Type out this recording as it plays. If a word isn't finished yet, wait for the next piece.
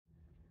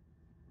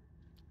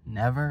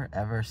Never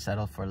ever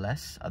settle for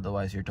less,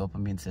 otherwise your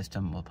dopamine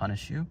system will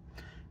punish you.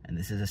 And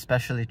this is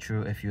especially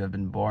true if you have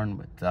been born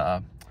with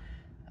a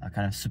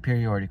kind of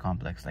superiority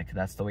complex, like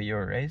that's the way you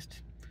were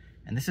raised.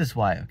 And this is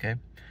why, okay?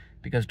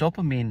 Because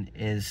dopamine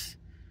is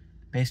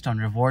based on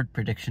reward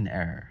prediction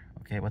error,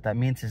 okay? What that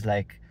means is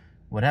like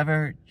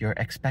whatever your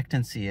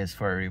expectancy is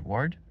for a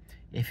reward,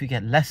 if you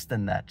get less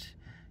than that,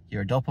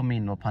 your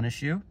dopamine will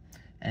punish you.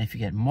 And if you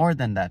get more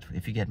than that,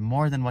 if you get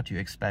more than what you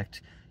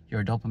expect,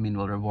 your dopamine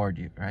will reward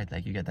you, right?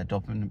 Like you get that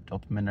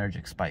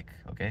dopaminergic spike,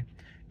 okay?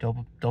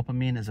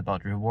 Dopamine is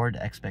about reward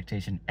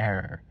expectation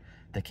error,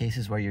 the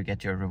cases where you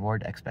get your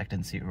reward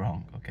expectancy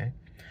wrong, okay?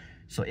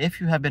 So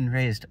if you have been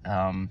raised,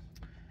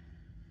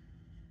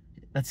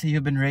 let's say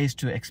you've been raised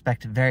to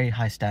expect very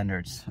high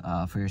standards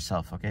for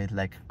yourself, okay?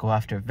 Like go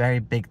after very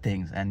big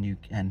things and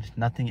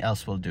nothing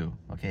else will do,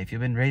 okay? If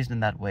you've been raised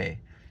in that way,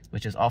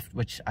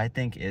 which I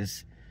think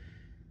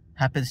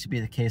happens to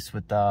be the case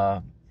with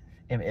the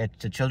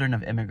children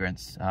of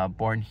immigrants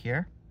born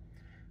here.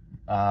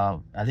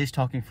 At least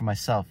talking for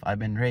myself, I've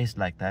been raised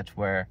like that,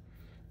 where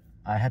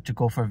I had to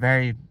go for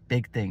very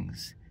big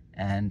things,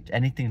 and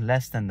anything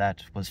less than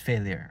that was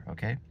failure,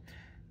 okay?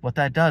 What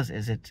that does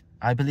is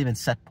I believe in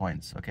set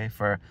points, okay?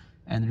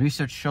 And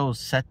research shows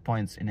set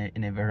points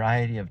in a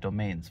variety of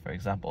domains. For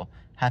example,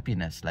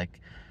 happiness, like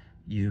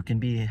you can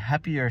be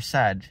happy or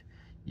sad.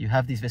 You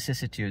have these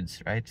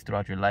vicissitudes, right,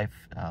 throughout your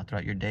life,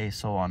 throughout your day,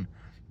 so on.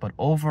 But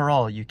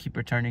overall, you keep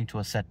returning to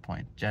a set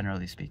point,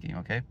 generally speaking,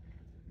 okay?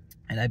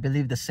 And I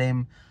believe the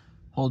same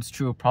holds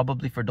true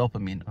probably for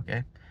dopamine,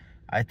 okay?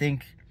 I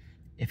think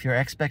if your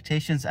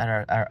expectations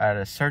are at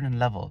a certain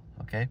level,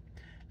 okay?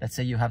 Let's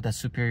say you have that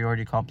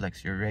superiority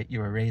complex, you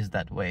were raised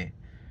that way,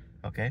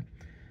 okay?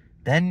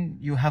 Then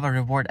you have a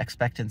reward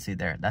expectancy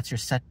there. That's your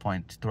set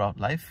point throughout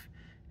life.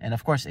 And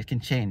of course, it can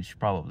change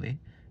probably,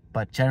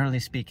 but generally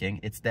speaking,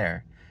 it's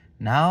there.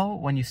 Now,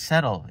 when you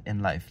settle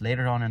in life,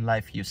 later on in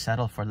life, you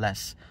settle for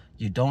less.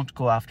 You don't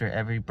go after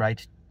every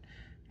bright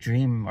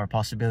dream or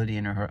possibility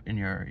in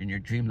your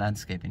dream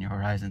landscape, in your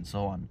horizon,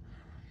 so on.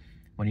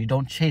 When you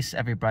don't chase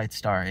every bright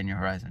star in your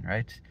horizon,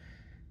 right?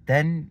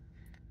 Then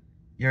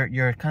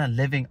you're kind of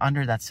living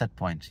under that set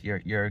point.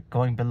 You're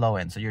going below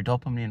it, so your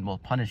dopamine will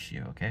punish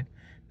you, okay?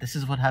 This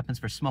is what happens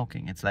for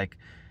smoking. It's like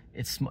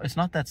it's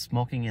not that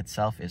smoking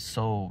itself is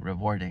so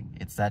rewarding.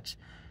 It's that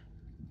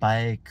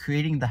by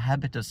creating the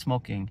habit of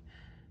smoking,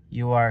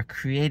 you are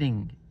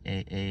creating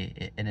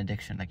an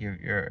addiction. Like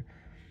your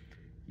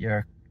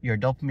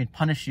dopamine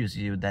punishes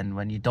you then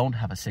when you don't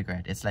have a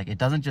cigarette. It's like it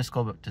doesn't just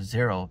go to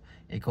zero,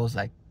 it goes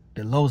like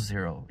below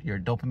zero. Your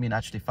dopamine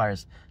actually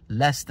fires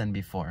less than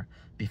before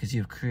because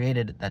you've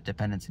created that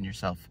dependence in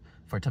yourself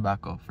for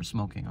tobacco, for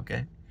smoking,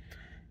 okay?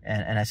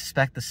 And I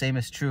suspect the same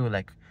is true.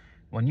 Like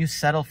when you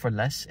settle for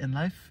less in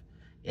life,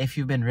 if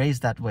you've been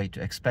raised that way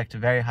to expect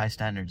very high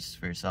standards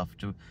for yourself,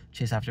 to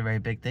chase after very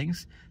big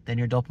things, then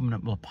your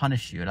dopamine will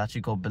punish you. It'll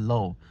actually go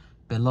below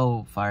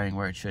firing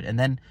where it should. And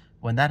then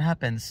when that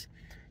happens,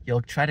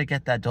 you'll try to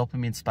get that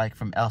dopamine spike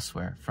from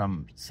elsewhere,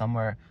 from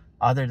somewhere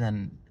other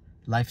than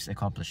life's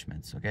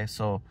accomplishments, okay?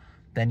 So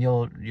then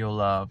you'll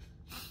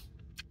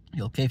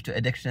cave to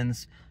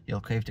addictions, you'll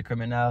cave to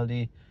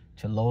criminality,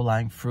 to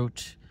low-lying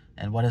fruit.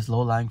 And what is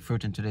low-lying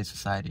fruit in today's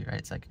society, right?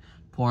 It's like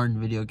porn,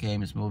 video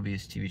games,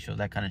 movies, TV shows,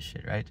 that kind of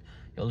shit, right?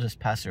 You'll just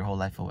pass your whole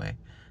life away.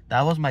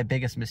 That was my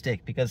biggest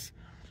mistake, because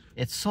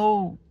it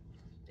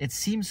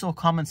seems so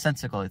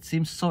commonsensical. It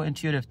seems so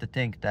intuitive to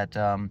think that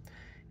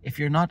if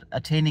you're not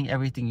attaining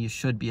everything you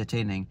should be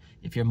attaining,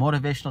 if your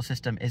motivational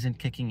system isn't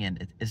kicking in,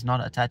 it is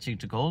not attaching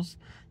to goals,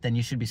 then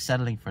you should be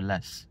settling for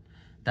less.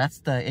 That's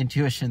the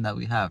intuition that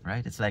we have,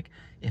 right? It's like,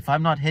 if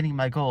I'm not hitting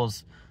my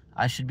goals,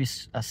 I should be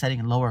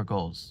setting lower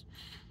goals.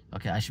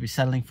 Okay, I should be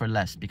settling for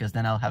less, because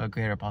then I'll have a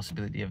greater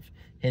possibility of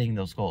hitting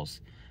those goals.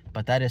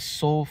 But that is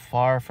so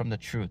far from the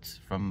truth,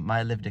 from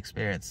my lived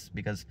experience,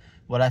 because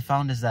what I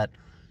found is that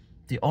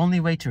the only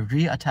way to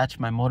reattach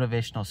my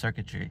motivational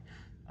circuitry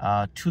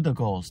to the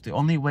goals, the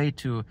only way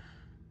to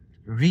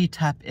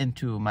re-tap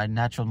into my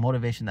natural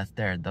motivation that's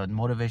there, the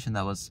motivation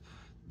that was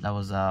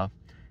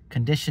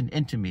conditioned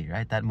into me,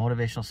 right? That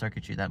motivational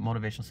circuitry, that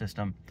motivational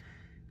system,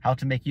 how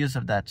to make use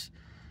of that.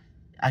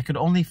 I could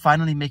only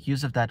finally make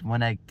use of that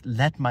when I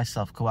let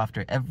myself go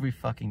after every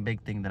fucking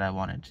big thing that I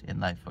wanted in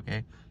life,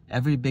 okay?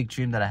 Every big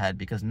dream that I had,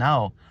 because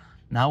now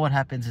what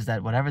happens is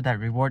that whatever that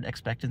reward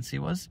expectancy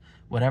was,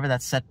 whatever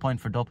that set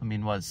point for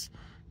dopamine was,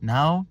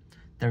 now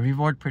the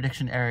reward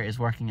prediction error is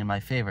working in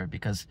my favor,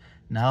 because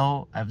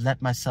now I've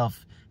let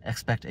myself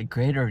expect a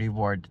greater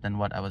reward than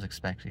what I was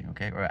expecting,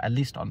 okay? Or at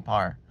least on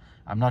par.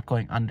 I'm not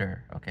going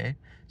under, okay?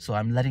 So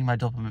I'm letting my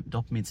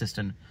dopamine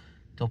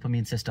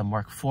system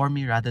work for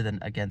me rather than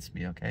against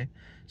me, okay?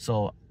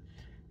 So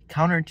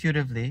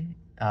counterintuitively,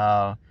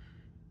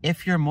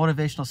 if your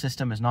motivational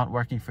system is not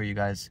working for you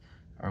guys,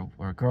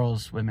 or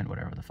girls, women,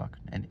 whatever the fuck,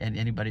 and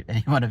anybody,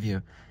 any one of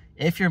you,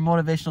 if your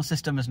motivational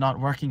system is not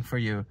working for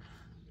you,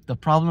 the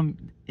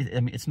problem,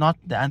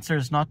 the answer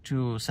is not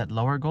to set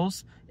lower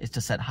goals, it's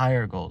to set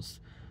higher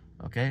goals,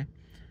 okay?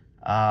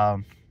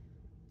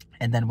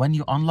 And then when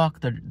you unlock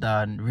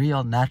the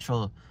real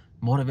natural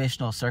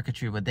motivational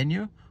circuitry within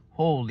you,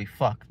 holy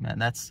fuck, man,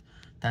 that's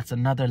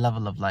another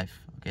level of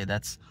life. Okay,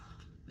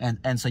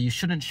 and so you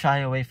shouldn't shy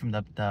away from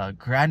the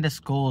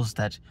grandest goals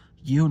that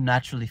you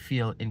naturally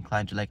feel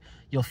inclined to. Like,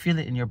 you'll feel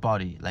it in your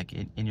body, like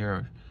in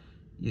your,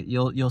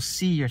 you'll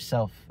see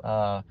yourself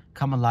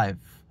come alive.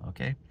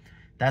 Okay,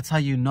 that's how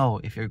you know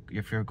if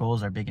your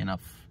goals are big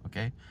enough.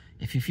 Okay,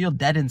 if you feel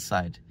dead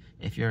inside,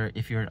 if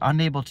you're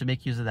unable to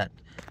make use of that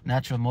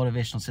natural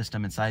motivational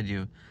system inside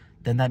you,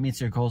 then that means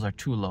your goals are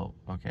too low.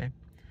 Okay,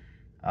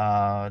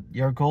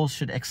 your goals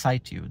should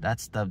excite you.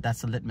 That's the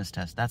litmus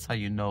test. That's how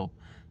you know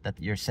that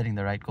you're setting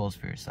the right goals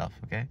for yourself.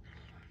 Okay,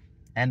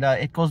 and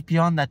it goes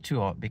beyond that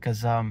too,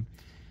 because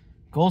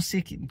goal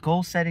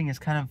setting is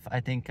kind of, I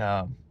think,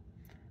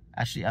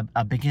 actually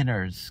a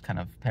beginner's kind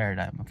of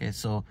paradigm. Okay,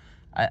 so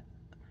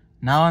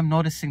now I'm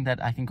noticing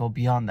that I can go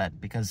beyond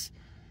that, because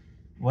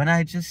when I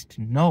have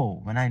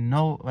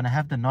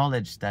the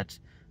knowledge that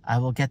I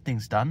will get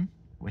things done,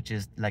 which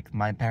is like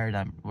my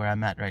paradigm where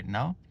I'm at right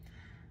now,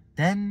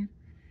 then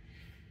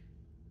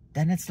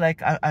it's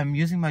like I'm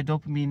using my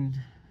dopamine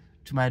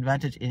to my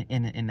advantage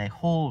in a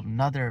whole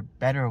nother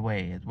better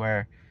way,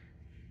 where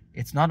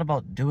it's not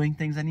about doing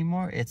things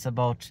anymore. It's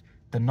about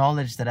the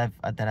knowledge that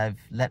I've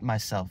let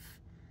myself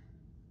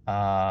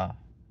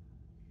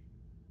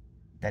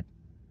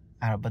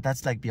but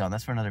that's like beyond.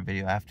 That's for another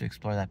video. I have to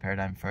explore that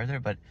paradigm further.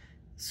 But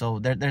so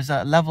there's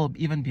a level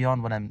even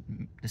beyond what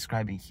I'm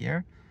describing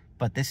here.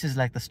 But this is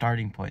like the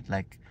starting point.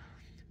 Like,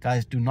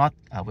 guys, do not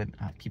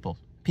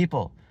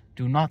people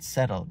do not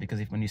settle,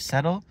 because when you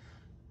settle,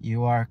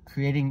 you are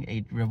creating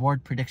a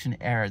reward prediction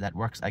error that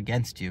works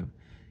against you.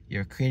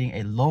 You're creating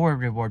a lower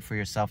reward for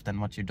yourself than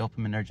what your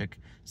dopaminergic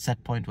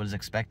set point was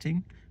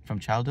expecting from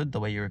childhood, the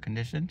way you were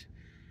conditioned.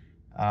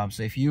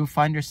 So if you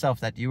find yourself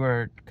that you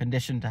were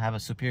conditioned to have a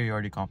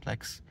superiority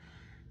complex,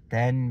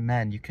 then,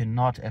 man, you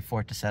cannot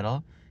afford to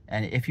settle.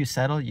 And if you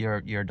settle,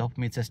 your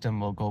dopamine system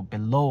will go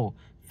below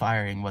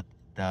firing what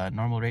the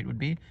normal rate would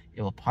be.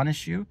 It will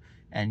punish you,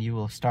 and you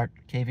will start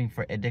caving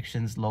for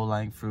addictions,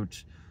 low-lying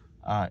fruit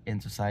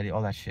in society,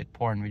 all that shit,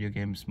 porn, video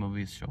games,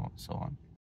 movies, so on.